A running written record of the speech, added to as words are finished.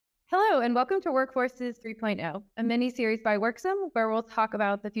Hello, and welcome to Workforces 3.0, a mini-series by Worksome, where we'll talk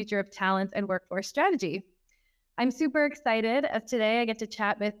about the future of talent and workforce strategy. I'm super excited, as today I get to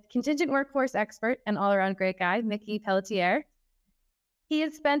chat with contingent workforce expert and all-around great guy, Mickey Pelletier. He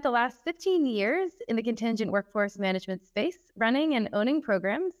has spent the last 15 years in the contingent workforce management space, running and owning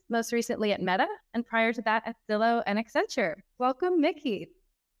programs, most recently at Meta, and prior to that at Zillow and Accenture. Welcome, Mickey.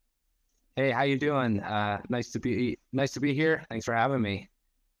 Hey, how you doing? Nice to be here. Thanks for having me.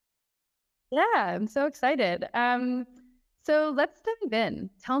 Yeah, I'm so excited. So let's dive in.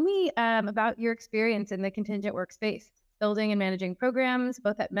 Tell me about your experience in the contingent workspace, building and managing programs,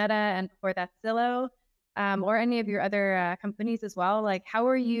 both at Meta and before that Zillow, or any of your other companies as well. Like, how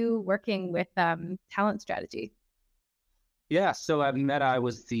are you working with talent strategy? Yeah, so at Meta, I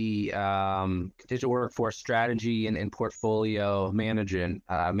was the contingent workforce strategy and portfolio management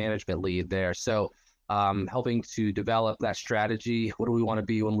lead there. So helping to develop that strategy. What do we want to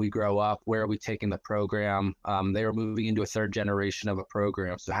be when we grow up? Where are we taking the program? They were moving into a third generation of a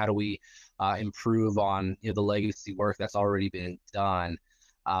program. So how do we improve on the legacy work that's already been done?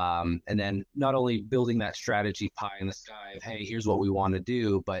 And then not only building that strategy pie in the sky of, hey, here's what we want to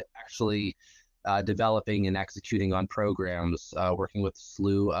do, but actually developing and executing on programs, working with a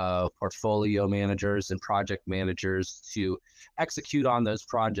slew of portfolio managers and project managers to execute on those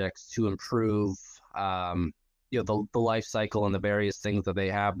projects to improve the life cycle and the various things that they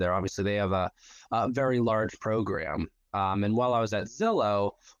have there. Obviously, they have a very large program. And while I was at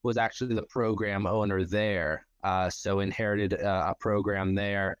Zillow, was actually the program owner there. So inherited a program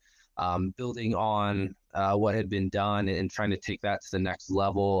there, building on what had been done and trying to take that to the next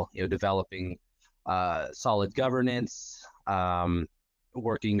level, developing solid governance,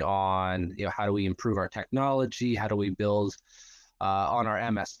 working on, how do we improve our technology? How do we build on our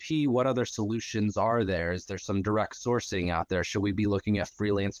MSP? What other solutions are there? Is there some direct sourcing out there? Should we be looking at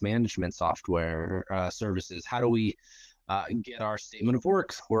freelance management software services? How do we get our statement of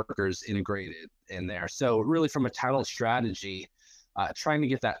workers integrated in there? So really from a talent strategy, trying to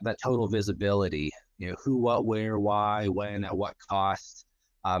get that total visibility, who, what, where, why, when, at what cost.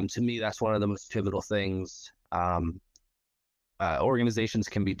 To me, that's one of the most pivotal things organizations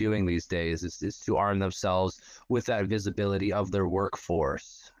can be doing these days is to arm themselves with that visibility of their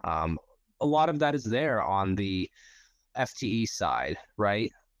workforce. A lot of that is there on the FTE side,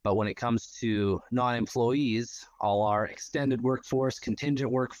 right? But when it comes to non-employees, all our extended workforce,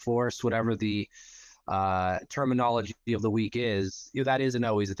 contingent workforce, whatever the terminology of the week is, that isn't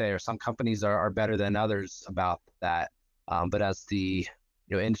always there. Some companies are better than others about that. But as the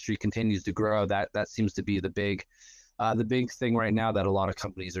industry continues to grow, that seems to be the big thing right now that a lot of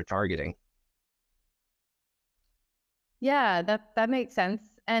companies are targeting. Yeah, that makes sense.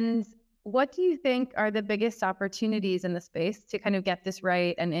 And what do you think are the biggest opportunities in the space to kind of get this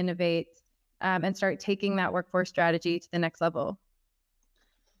right and innovate and start taking that workforce strategy to the next level?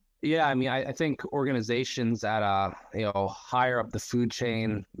 Yeah, I mean, I think organizations at a higher up the food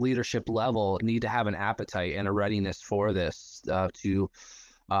chain leadership level need to have an appetite and a readiness for this to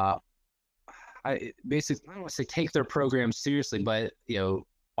I basically, I don't want to say take their programs seriously, but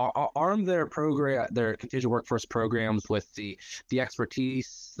arm their contingent workforce programs with the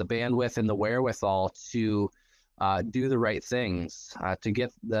expertise, the bandwidth, and the wherewithal to do the right things,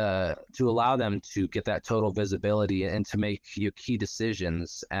 to allow them to get that total visibility and to make key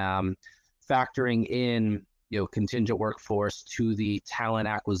decisions, factoring in contingent workforce to the talent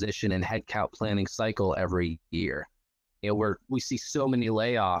acquisition and headcount planning cycle every year. Where we see so many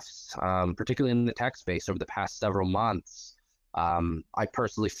layoffs, particularly in the tech space over the past several months. I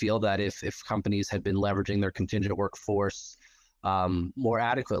personally feel that if companies had been leveraging their contingent workforce more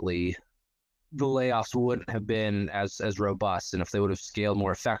adequately, the layoffs wouldn't have been as robust. And if they would have scaled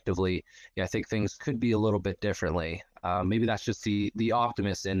more effectively, I think things could be a little bit differently. Maybe that's just the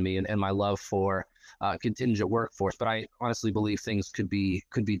optimist in me and my love for contingent workforce. But I honestly believe things could be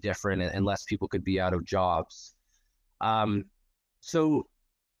different and less people could be out of jobs. So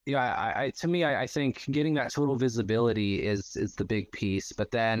to me, I think getting that total visibility is the big piece,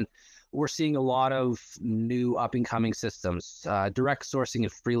 but then we're seeing a lot of new up and coming systems. Direct sourcing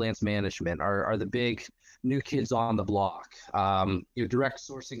and freelance management are the big new kids on the block. Direct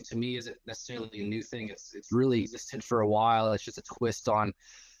sourcing to me isn't necessarily a new thing. It's really existed for a while. It's just a twist on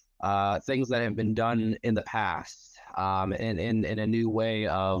things that have been done in the past, and in a new way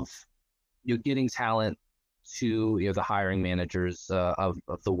of getting talent to the hiring managers of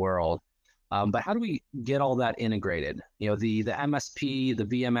the world. But how do we get all that integrated? The MSP, the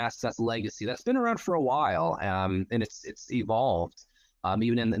VMS, that's legacy. That's been around for a while, and it's evolved.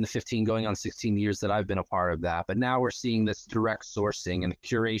 even in the 15 going on 16 years that I've been a part of that. But now we're seeing this direct sourcing and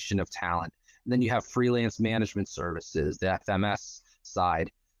curation of talent. And then you have freelance management services, the FMS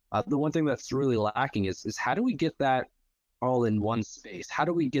side. The one thing that's really lacking is how do we get that all in one space? How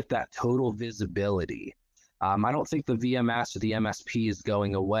do we get that total visibility? I don't think the VMS or the MSP is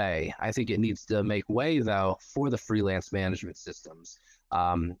going away. I think it needs to make way, though, for the freelance management systems.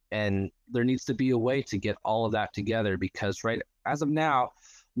 And there needs to be a way to get all of that together because, right, as of now,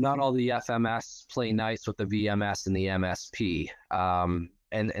 not all the FMS play nice with the VMS and the MSP.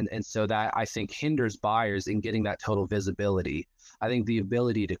 And so that, I think, hinders buyers in getting that total visibility. I think the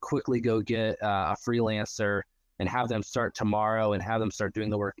ability to quickly go get a freelancer and have them start tomorrow and have them start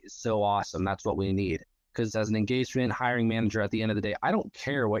doing the work is so awesome. That's what we need. Because as an engagement hiring manager, at the end of the day, I don't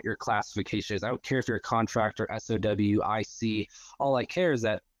care what your classification is. I don't care if you're a contractor, SOW, IC. All I care is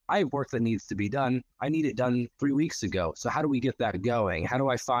that I have work that needs to be done. I need it done 3 weeks ago. So how do we get that going? How do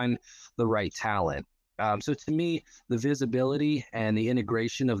I find the right talent? So to me, the visibility and the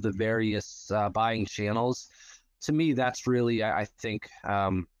integration of the various buying channels, to me, that's really, I think,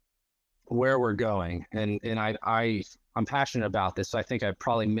 where we're going. And I'm passionate about this. So I think I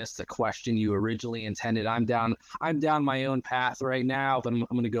probably missed the question you originally intended. I'm down my own path right now, but I'm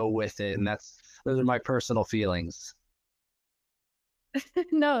going to go with it. And those are my personal feelings.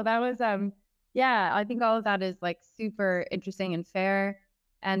 No, that was, yeah, I think all of that is like super interesting and fair.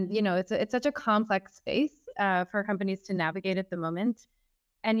 And, it's such a complex space for companies to navigate at the moment.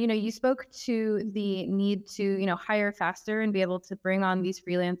 And, you spoke to the need to, hire faster and be able to bring on these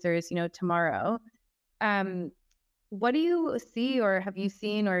freelancers, tomorrow. What do you see, or have you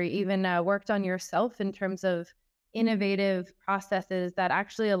seen, or even worked on yourself in terms of innovative processes that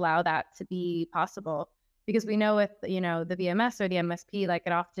actually allow that to be possible? Because we know with, the VMS or the MSP, like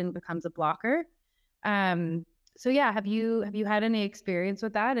it often becomes a blocker. So yeah, have you had any experience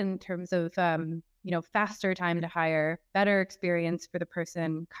with that in terms of, faster time to hire, better experience for the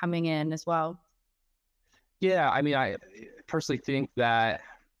person coming in as well? Yeah, I mean, I personally think that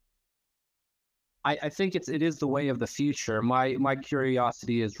I think it is the way of the future. My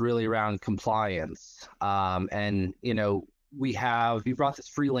curiosity is really around compliance. And you brought this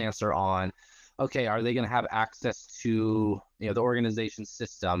freelancer on. Okay, are they going to have access to the organization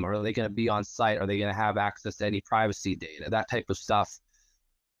system? Or are they going to be on site? Are they going to have access to any privacy data? That type of stuff.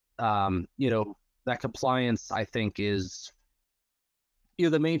 That compliance, I think, is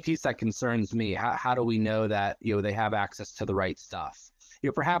the main piece that concerns me. How do we know that they have access to the right stuff?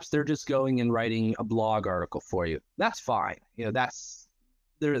 Perhaps they're just going and writing a blog article for you. That's fine. There's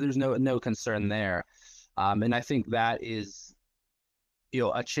no concern there. And I think that is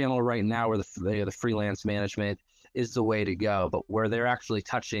a channel right now where the freelance management is the way to go. But where they're actually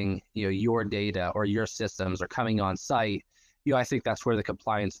touching your data or your systems or coming on site, I think that's where the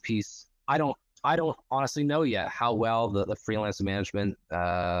compliance piece. I don't honestly know yet how well the freelance management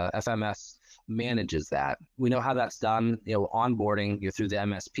FMS manages that. We know how that's done, onboarding through the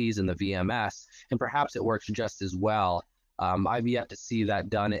MSPs and the VMS, and perhaps it works just as well. I've yet to see that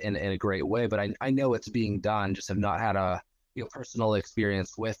done in a great way, but I know it's being done, just have not had a personal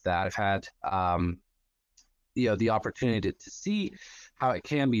experience with that. I've had the opportunity to see how it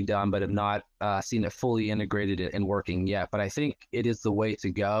can be done, but have not seen it fully integrated and working yet. But I think it is the way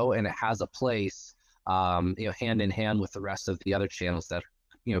to go, and it has a place, hand in hand with the rest of the other channels that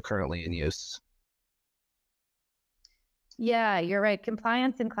are currently in use. Yeah, you're right.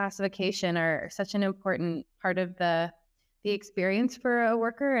 Compliance and classification are such an important part of the experience for a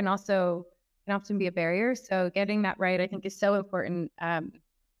worker, and also can often be a barrier. So getting that right, I think, is so important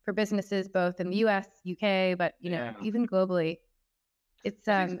for businesses both in the US, UK, but even globally.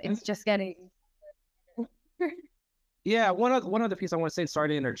 It's just getting. Yeah, one other piece I want to say, sorry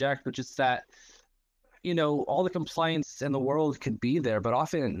to interject, but just that all the compliance in the world could be there, but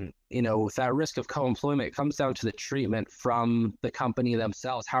often with that risk of co-employment, it comes down to the treatment from the company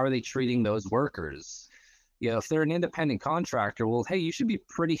themselves. How are they treating those workers? If they're an independent contractor, well, hey, you should be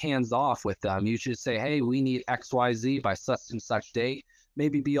pretty hands off with them. You should say, hey, we need XYZ by such and such date.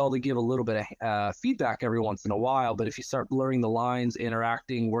 Maybe be able to give a little bit of feedback every once in a while. But if you start blurring the lines,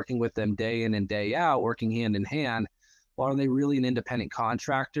 interacting, working with them day in and day out, working hand in hand, well, are they really an independent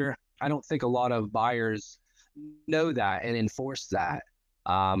contractor? I don't think a lot of buyers know that and enforce that.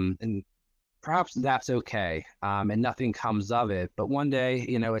 And perhaps that's okay. And nothing comes of it. But one day,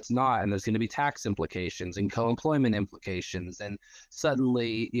 it's not. And there's going to be tax implications and co-employment implications. And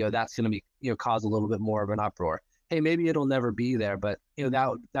suddenly, that's going to be, cause a little bit more of an uproar. Hey, maybe it'll never be there, but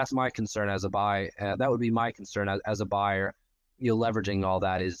that's my concern as a buyer. That would be my concern as a buyer. Leveraging all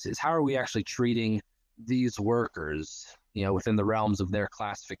that is how are we actually treating these workers? within the realms of their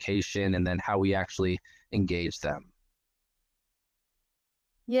classification, and then how we actually engage them.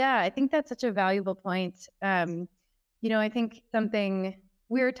 Yeah, I think that's such a valuable point. I think something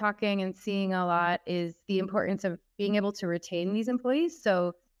we're talking and seeing a lot is the importance of being able to retain these employees.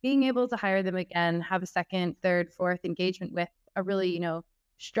 So being able to hire them again, have a second, third, fourth engagement with a really,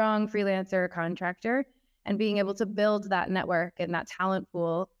 strong freelancer or contractor, and being able to build that network and that talent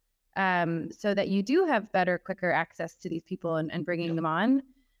pool, so that you do have better, quicker access to these people and bringing them on.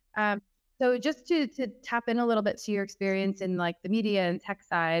 So just to tap in a little bit to your experience in like the media and tech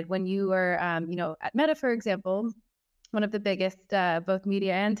side, when you were, at Meta, for example, one of the biggest both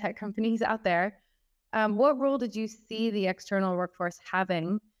media and tech companies out there, what role did you see the external workforce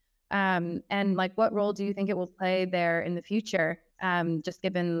having? And like, what role do you think it will play there in the future? Just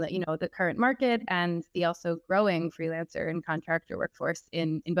given the current market and the also growing freelancer and contractor workforce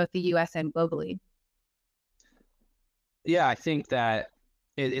in both the US and globally. Yeah, I think that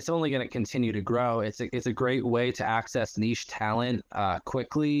it's only going to continue to grow. It's a great way to access niche talent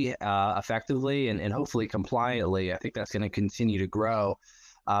quickly, effectively, and hopefully compliantly. I think that's going to continue to grow.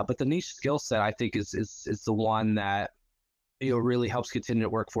 But the niche skill set, I think, is the one that really helps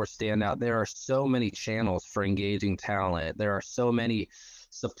contingent workforce stand out. There are so many channels for engaging talent. There are so many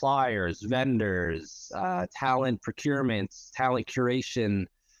suppliers, vendors, talent procurements, talent curation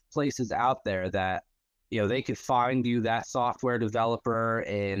places out there that they could find you that software developer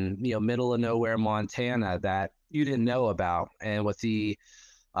in middle of nowhere Montana that you didn't know about. And with the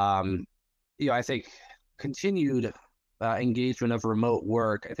I think continued engagement of remote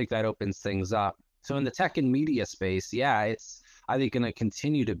work, I think that opens things up. So in the tech and media space, yeah, it's I think going to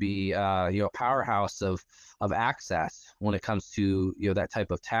continue to be a powerhouse of access when it comes to that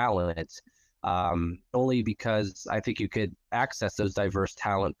type of talent. Only because I think you could access those diverse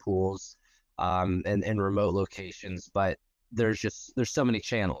talent pools in remote locations, but there's so many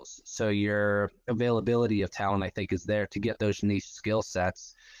channels. So your availability of talent, I think, is there to get those niche skill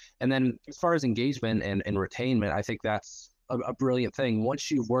sets. And then as far as engagement and retainment, I think that's a brilliant thing.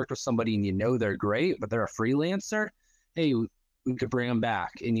 Once you've worked with somebody and they're great, but they're a freelancer, hey, we could bring them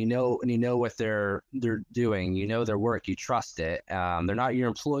back, and you know what they're doing, their work, you trust it. They're not your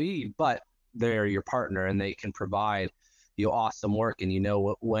employee, but they're your partner, and they can provide awesome work, and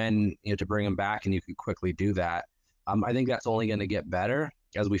when to bring them back, and you can quickly do that. I think that's only going to get better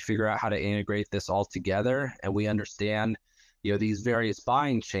as we figure out how to integrate this all together, and we understand these various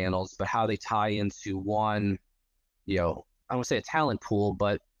buying channels, but how they tie into one, I don't want to say a talent pool,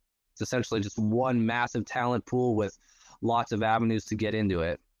 but it's essentially just one massive talent pool with lots of avenues to get into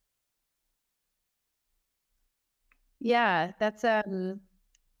it. Yeah, that's I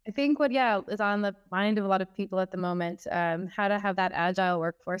think what is on the mind of a lot of people at the moment, how to have that agile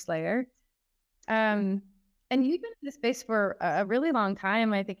workforce layer. And you've been in this space for a really long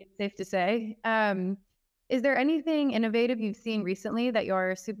time, I think it's safe to say. Is there anything innovative you've seen recently that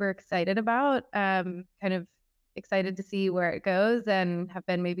you're super excited about, kind of excited to see where it goes and have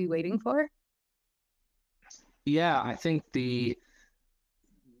been maybe waiting for? Yeah, I think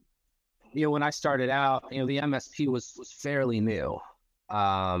when I started out, the MSP was fairly new.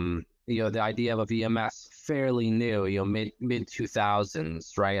 The idea of a VMS fairly new, mid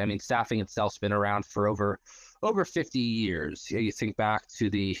 2000s, right? I mean, staffing itself's been around for over 50 years. You think back to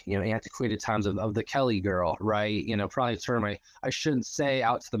the antiquated times of the Kelly girl, right? Probably a term I shouldn't say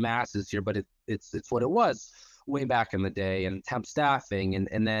out to the masses here, but it's what it was way back in the day. And temp staffing,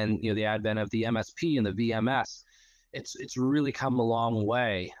 and then the advent of the MSP and the VMS, it's really come a long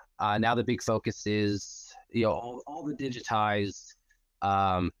way. Now the big focus is all the digitized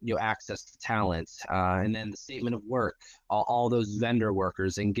access to talent, and then the statement of work, all those vendor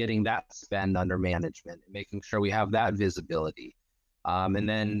workers, and getting that spend under management, and making sure we have that visibility. And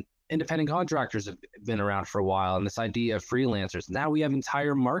then independent contractors have been around for a while, and this idea of freelancers. Now we have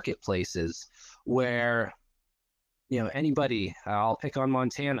entire marketplaces where anybody, I'll pick on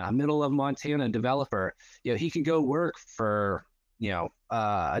Montana, a middle of Montana developer, he can go work for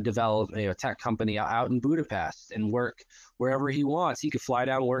a tech company out in Budapest and work wherever he wants. He could fly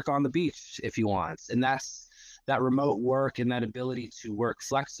down and work on the beach if he wants. And that's that remote work, and that ability to work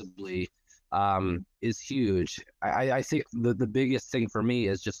flexibly is huge. I think the biggest thing for me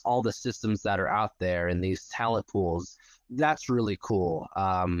is just all the systems that are out there and these talent pools. That's really cool.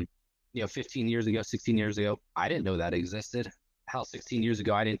 15 years ago, 16 years ago, I didn't know that existed. Hell, 16 years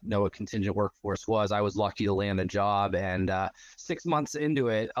ago, I didn't know what contingent workforce was. I was lucky to land a job, and 6 months into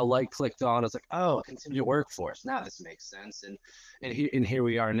it, a light clicked on. I was like, oh, contingent workforce. Now this makes sense. And here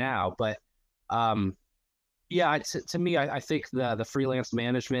we are now. But to me, I think the freelance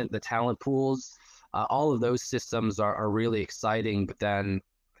management, the talent pools, All of those systems are really exciting, but then,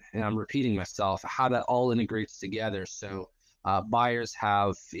 and I'm repeating myself, how that all integrates together. So buyers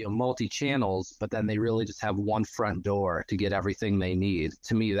have multi-channels, but then they really just have one front door to get everything they need.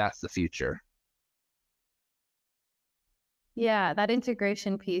 To me, that's the future. Yeah, that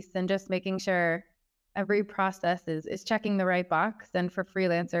integration piece and just making sure every process is checking the right box. And for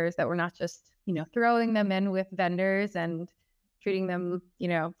freelancers, that we're not just, throwing them in with vendors and treating them,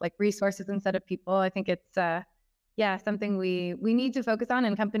 like resources instead of people. I think it's something we need to focus on,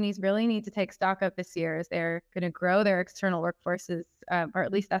 and companies really need to take stock of this year as they're going to grow their external workforces, or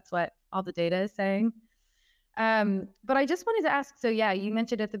at least that's what all the data is saying. But I just wanted to ask, so yeah, you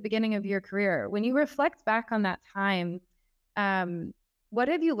mentioned at the beginning of your career, when you reflect back on that time, what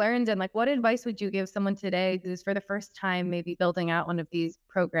have you learned, and like what advice would you give someone today who's for the first time maybe building out one of these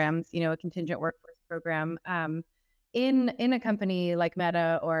programs, a contingent workforce program, in a company like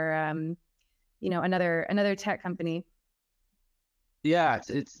Meta or another tech company? Yeah,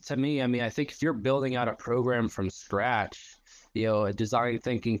 it's to me, I mean, I think if you're building out a program from scratch, a design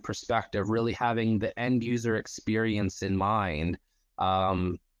thinking perspective, really having the end user experience in mind,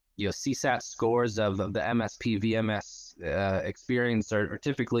 CSAT scores of the MSP VMS experience are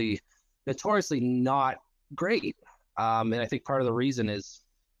typically notoriously not great. And I think part of the reason is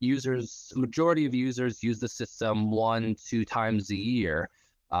majority of users use the system 1-2 times a year.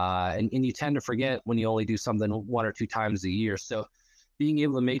 And you tend to forget when you only do something 1 or 2 times a year. So being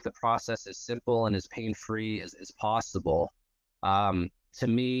able to make the process as simple and as pain-free as possible. To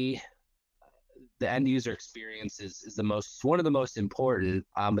me, the end user experience is one of the most important,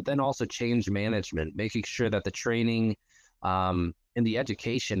 but then also change management, making sure that the training and the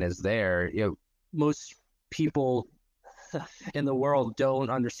education is there. Most people in the world don't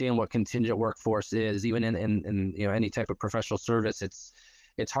understand what contingent workforce is, even in any type of professional service.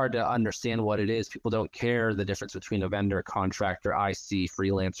 It's hard to understand what it is. People don't care the difference between a vendor, contractor, IC,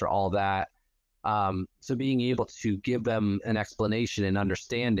 freelancer, all that. So being able to give them an explanation and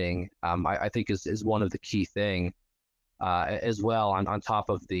understanding, I think is one of the key thing as well on top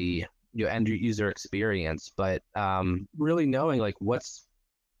of the end user experience. But really knowing like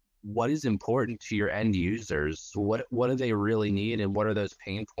what is important to your end users, what do they really need, and what are those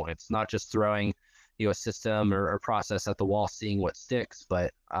pain points? Not just throwing a system or process at the wall, seeing what sticks,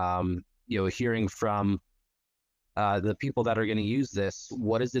 but hearing from the people that are going to use this,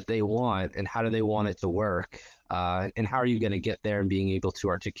 what is it they want and how do they want it to work? And how are you going to get there and being able to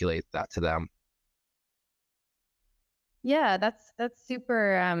articulate that to them? Yeah, that's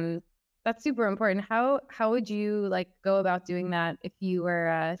super important. How would you like go about doing that if you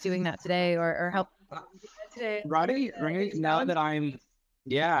were doing that today, or help today? Right. Now that I'm,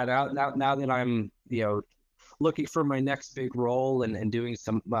 yeah, now that I'm, looking for my next big role and doing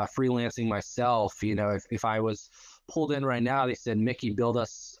some freelancing myself, if I was pulled in right now, they said, Mickey, build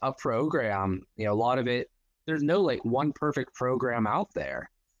us a program. A lot of it, there's no like one perfect program out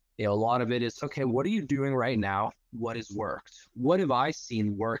there. A lot of it is, okay, what are you doing right now? What has worked? What have I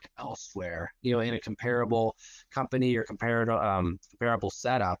seen work elsewhere, in a comparable company or comparable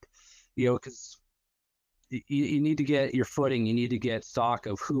setup, because you need to get your footing. You need to get stock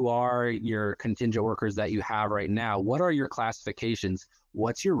of who are your contingent workers that you have right now. What are your classifications?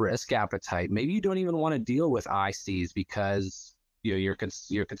 What's your risk appetite? Maybe you don't even want to deal with ICs because you're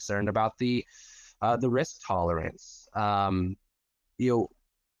concerned about the risk tolerance. I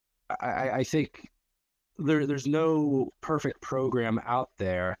think there's no perfect program out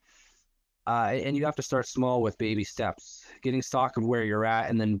there. And you have to start small with baby steps, getting stock of where you're at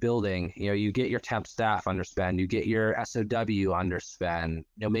and then building. You get your temp staff underspend, you get your SOW underspend.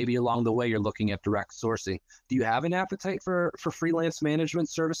 Maybe along the way you're looking at direct sourcing. Do you have an appetite for freelance management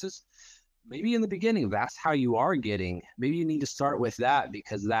services? Maybe in the beginning, that's how you are getting. Maybe you need to start with that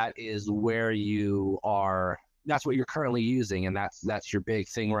because that is where you are. That's what you're currently using, and that's your big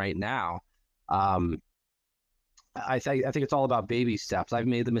thing right now. I think it's all about baby steps. I've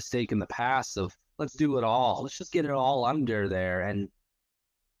made the mistake in the past of let's do it all. Let's just get it all under there. And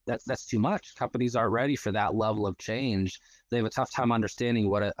that's too much. Companies aren't ready for that level of change. They have a tough time understanding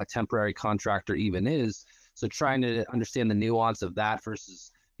what a temporary contractor even is. So trying to understand the nuance of that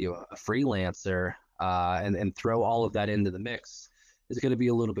versus a freelancer and throw all of that into the mix is going to be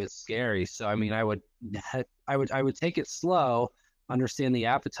a little bit scary. So I mean, I would take it slow, understand the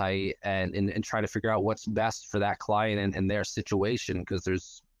appetite, and try to figure out what's best for that client and their situation, because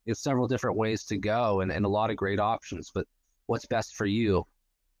there's several different ways to go and a lot of great options, but what's best for you?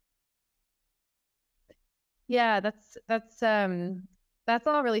 Yeah, that's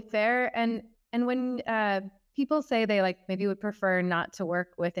all really fair. And when people say they like maybe would prefer not to work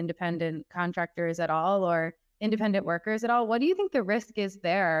with independent contractors at all or independent workers at all. What do you think the risk is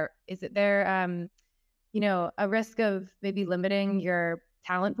there? Is it there, a risk of maybe limiting your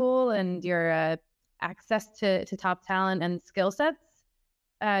talent pool and your access to top talent and skill sets,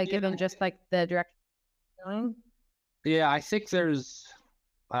 given just like the direction you're going? Yeah, I think there's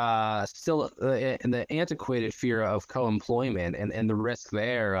still the antiquated fear of co-employment and the risk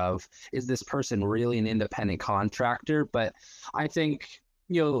there of, is this person really an independent contractor? But I think,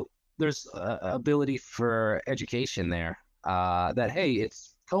 there's ability for education there, that, hey,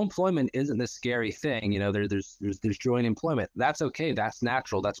 it's co-employment isn't this scary thing. There's joint employment. That's okay. That's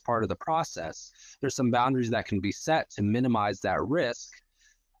natural. That's part of the process. There's some boundaries that can be set to minimize that risk.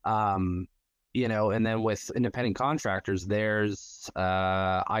 And then with independent contractors, there's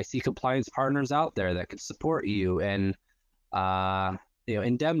IC compliance partners out there that could support you and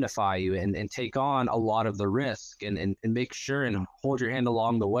indemnify you and take on a lot of the risk and make sure and hold your hand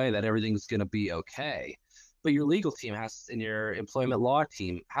along the way that everything's going to be okay. But your legal team and your employment law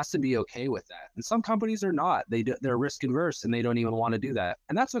team has to be okay with that. And some companies are not. They're risk averse and they don't even want to do that.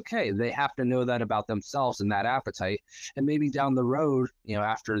 And that's okay. They have to know that about themselves and that appetite. And maybe down the road,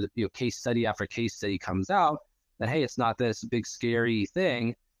 after case study after case study comes out, that, hey, it's not this big scary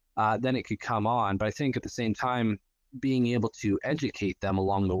thing, then it could come on. But I think at the same time, being able to educate them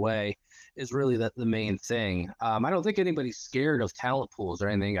along the way is really the main thing. I don't think anybody's scared of talent pools or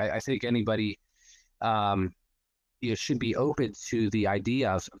anything. I think anybody should be open to the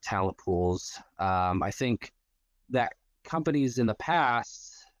idea of talent pools. I think that companies in the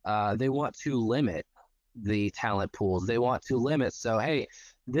past, they want to limit the talent pools. They want to limit. So, hey,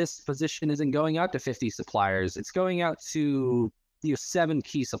 this position isn't going out to 50 suppliers. It's going out to 7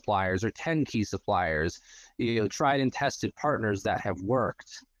 key suppliers or 10 key suppliers, tried and tested partners that have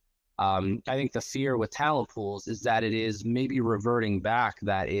worked. I think the fear with talent pools is that it is maybe reverting back,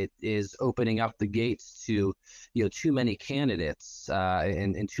 that it is opening up the gates to, too many candidates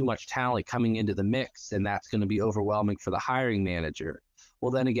and too much talent coming into the mix. And that's going to be overwhelming for the hiring manager.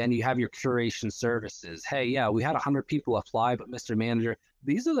 Well, then again, you have your curation services. Hey, yeah, we had 100 people apply, but Mr. Manager,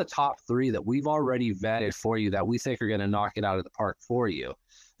 these are the top 3 that we've already vetted for you that we think are going to knock it out of the park for you.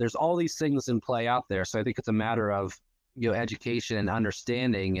 There's all these things in play out there. So I think it's a matter of, education and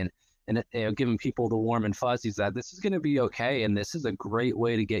understanding and giving people the warm and fuzzies that this is going to be okay. And this is a great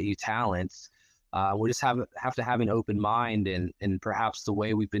way to get you talents. We just have to have an open mind and perhaps the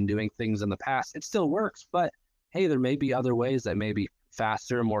way we've been doing things in the past, it still works, but hey, there may be other ways that may be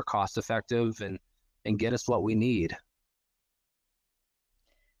faster, more cost effective and get us what we need.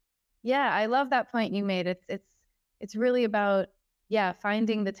 Yeah, I love that point you made. It's really about,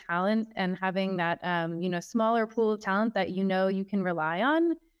 finding the talent and having that smaller pool of talent that you can rely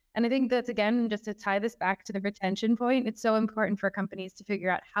on. And I think that's, again, just to tie this back to the retention point, it's so important for companies to figure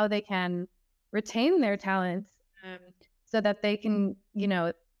out how they can retain their talents, so that they can,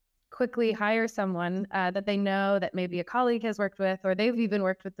 quickly hire someone that they know that maybe a colleague has worked with, or they've even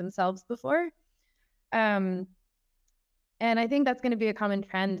worked with themselves before. And I think that's going to be a common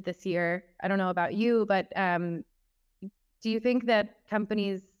trend this year. I don't know about you, but do you think that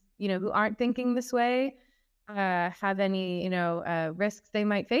companies, who aren't thinking this way, have any, risks they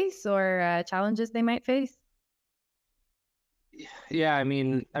might face or challenges they might face? Yeah, I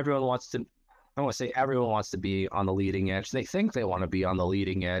mean, I don't want to say everyone wants to be on the leading edge. They think they want to be on the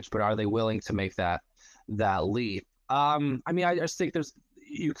leading edge, but are they willing to make that leap? I mean, I just think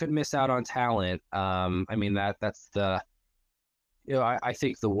you could miss out on talent. I mean, that's the, I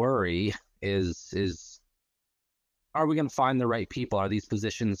think the worry is are we going to find the right people? Are these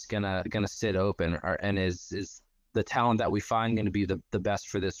positions gonna sit open? And is the talent that we find going to be the best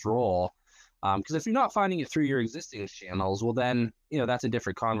for this role? Because if you're not finding it through your existing channels, well, then, that's a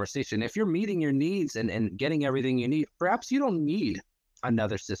different conversation. If you're meeting your needs and getting everything you need, perhaps you don't need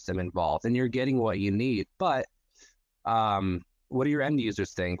another system involved and you're getting what you need. But what do your end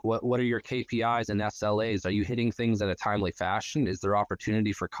users think? What are your KPIs and SLAs? Are you hitting things in a timely fashion? Is there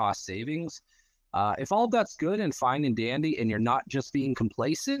opportunity for cost savings? If all of that's good and fine and dandy, and you're not just being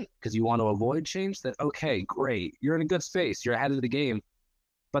complacent because you want to avoid change, then okay, great. You're in a good space. You're ahead of the game.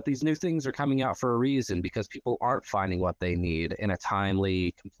 But these new things are coming out for a reason, because people aren't finding what they need in a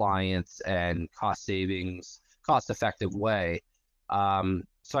timely, compliance and cost savings, cost-effective way.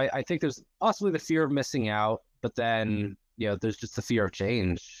 So I think there's possibly the fear of missing out, but then, there's just the fear of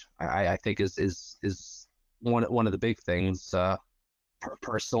change. I think is one of the big things,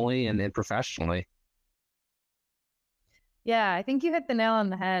 personally and professionally. Yeah, I think you hit the nail on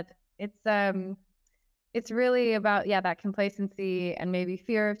the head. It's really about, that complacency and maybe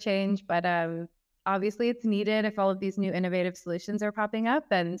fear of change, but obviously it's needed if all of these new innovative solutions are popping up.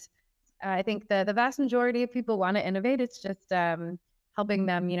 And I think the vast majority of people want to innovate. It's just helping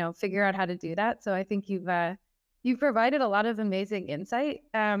them, figure out how to do that. So I think you've provided a lot of amazing insight.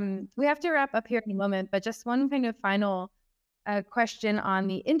 We have to wrap up here in a moment, but just one kind of final question on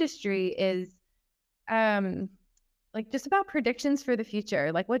the industry is like just about predictions for the future.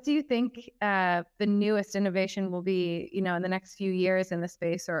 Like, what do you think the newest innovation will be, in the next few years in the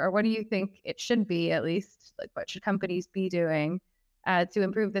space, or what do you think it should be, at least? Like, what should companies be doing to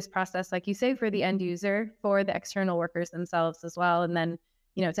improve this process, like you say, for the end user, for the external workers themselves as well, and then,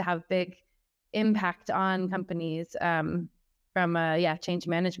 to have big impact on companies from a change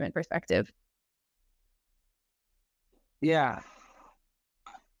management perspective? Yeah.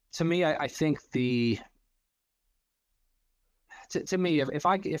 To me, I think to me, if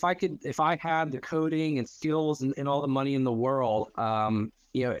I had the coding and skills and all the money in the world,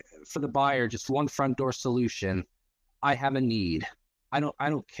 for the buyer, just one front door solution, I have a need. I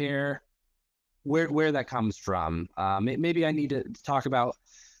don't care where that comes from. Maybe I need to talk about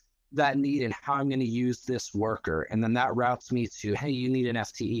that need and how I'm going to use this worker. And then that routes me to, hey, you need an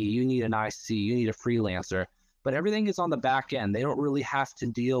FTE, you need an IC, you need a freelancer. But everything is on the back end. They don't really have to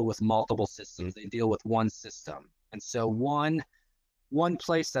deal with multiple systems. They deal with one system. And so one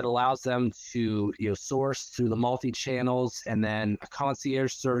place that allows them to source through the multi-channels, and then a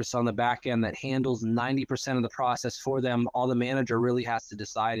concierge service on the back end that handles 90% of the process for them. All the manager really has to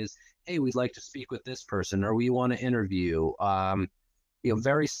decide is, hey, we'd like to speak with this person, or we want to interview.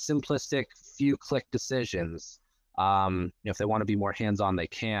 Very simplistic, few click decisions. If they want to be more hands-on, they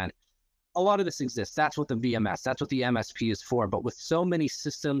can. A lot of this exists. That's what the VMS, that's what the MSP is for. But with so many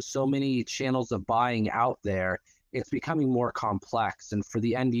systems, so many channels of buying out there, it's becoming more complex. And for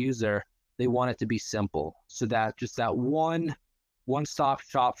the end user, they want it to be simple. So that just that one-stop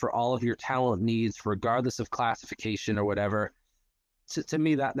shop for all of your talent needs, regardless of classification or whatever. To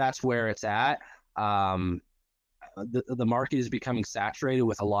me, that's where it's at. The market is becoming saturated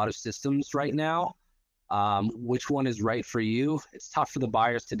with a lot of systems right now. Which one is right for you? It's tough for the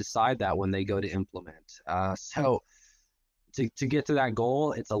buyers to decide that when they go to implement. So to get to that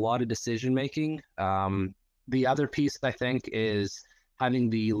goal, it's a lot of decision making. The other piece, I think, is having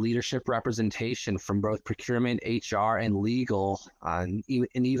the leadership representation from both procurement, HR, and legal, and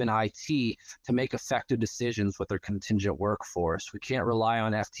even IT to make effective decisions with their contingent workforce. We can't rely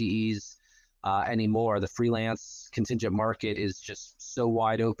on FTEs anymore. The freelance contingent market is just so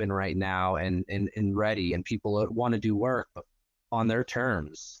wide open right now and ready, and people want to do work but on their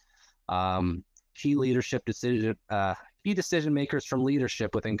terms. Key decision makers from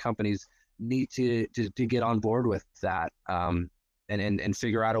leadership within companies need to get on board with that, and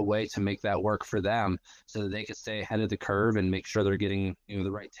figure out a way to make that work for them so that they can stay ahead of the curve and make sure they're getting the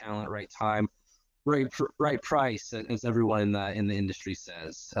right talent, right time, right price, as everyone in the industry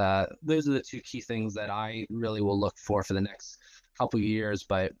says. Those are the two key things that I really will look for the next couple of years.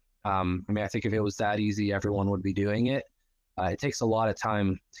 But I think if it was that easy, everyone would be doing it. It takes a lot of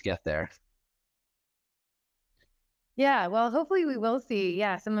time to get there. Yeah, well, hopefully we will see,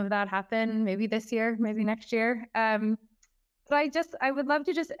 some of that happen, maybe this year, maybe next year. But I would love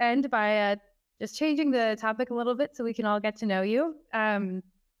to just end by just changing the topic a little bit so we can all get to know you.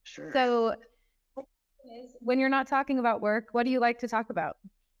 Sure. So when you're not talking about work, what do you like to talk about?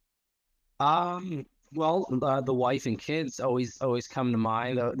 Well, the wife and kids always come to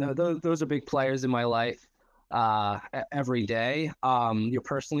mind. Those are big players in my life every day.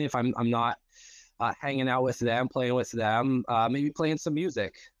 Personally, if I'm not hanging out with them, playing with them, maybe playing some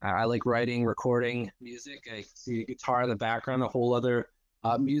music. I like writing, recording music. I see a guitar in the background, a whole other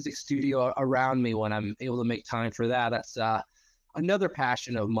music studio around me when I'm able to make time for that. That's another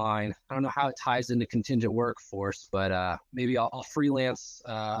passion of mine. I don't know how it ties into contingent workforce, but maybe I'll freelance,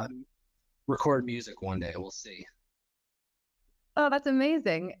 record music one day. We'll see. Oh, that's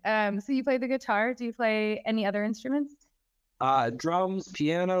amazing. So you play the guitar. Do you play any other instruments? Drums,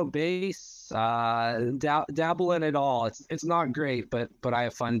 piano, bass, dabble in it all. It's not great, but I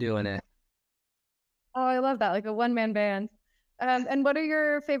have fun doing it. Oh, I love that, like a one-man band. And what are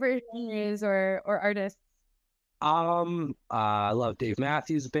your favorite genres or artists? I love Dave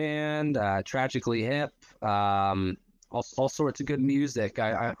Matthews Band, Tragically Hip, all sorts of good music.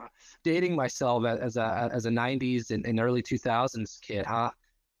 I dating myself as a 90s and early 2000s kid, huh?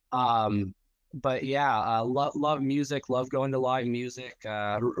 But yeah, love music, love going to live music,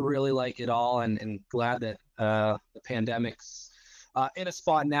 really like it all, and glad that the pandemic's in a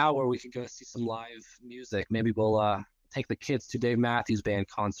spot now where we could go see some live music. Maybe we'll take the kids to Dave Matthews Band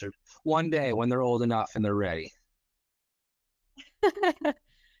concert one day when they're old enough and they're ready.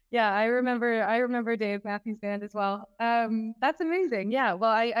 Yeah, I remember Dave Matthews Band as well. That's amazing. Yeah,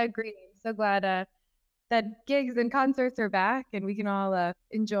 well, I agree. I'm so glad that gigs and concerts are back and we can all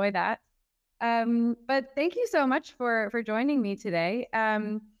enjoy that. But thank you so much for joining me today.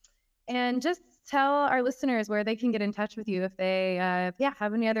 And just tell our listeners where they can get in touch with you if they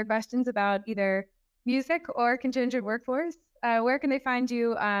have any other questions about either music or contingent workforce. Where can they find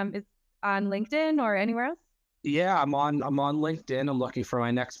you? Is on LinkedIn or anywhere else? Yeah, I'm on LinkedIn. I'm looking for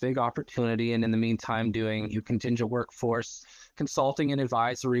my next big opportunity, and in the meantime, doing contingent workforce consulting and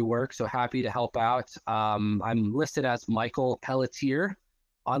advisory work. So happy to help out. I'm listed as Michael Pelletier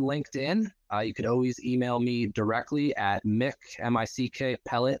on LinkedIn. You could always email me directly at Mick Pellet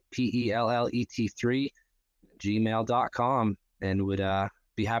Pellet 3 gmail.com, and would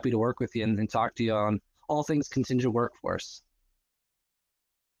be happy to work with you and talk to you on all things contingent workforce.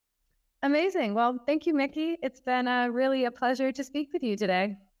 Amazing. Well, thank you, Mickey. It's been really a pleasure to speak with you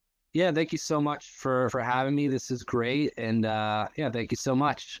today. Yeah, thank you so much for having me. This is great. And yeah, thank you so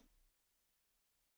much.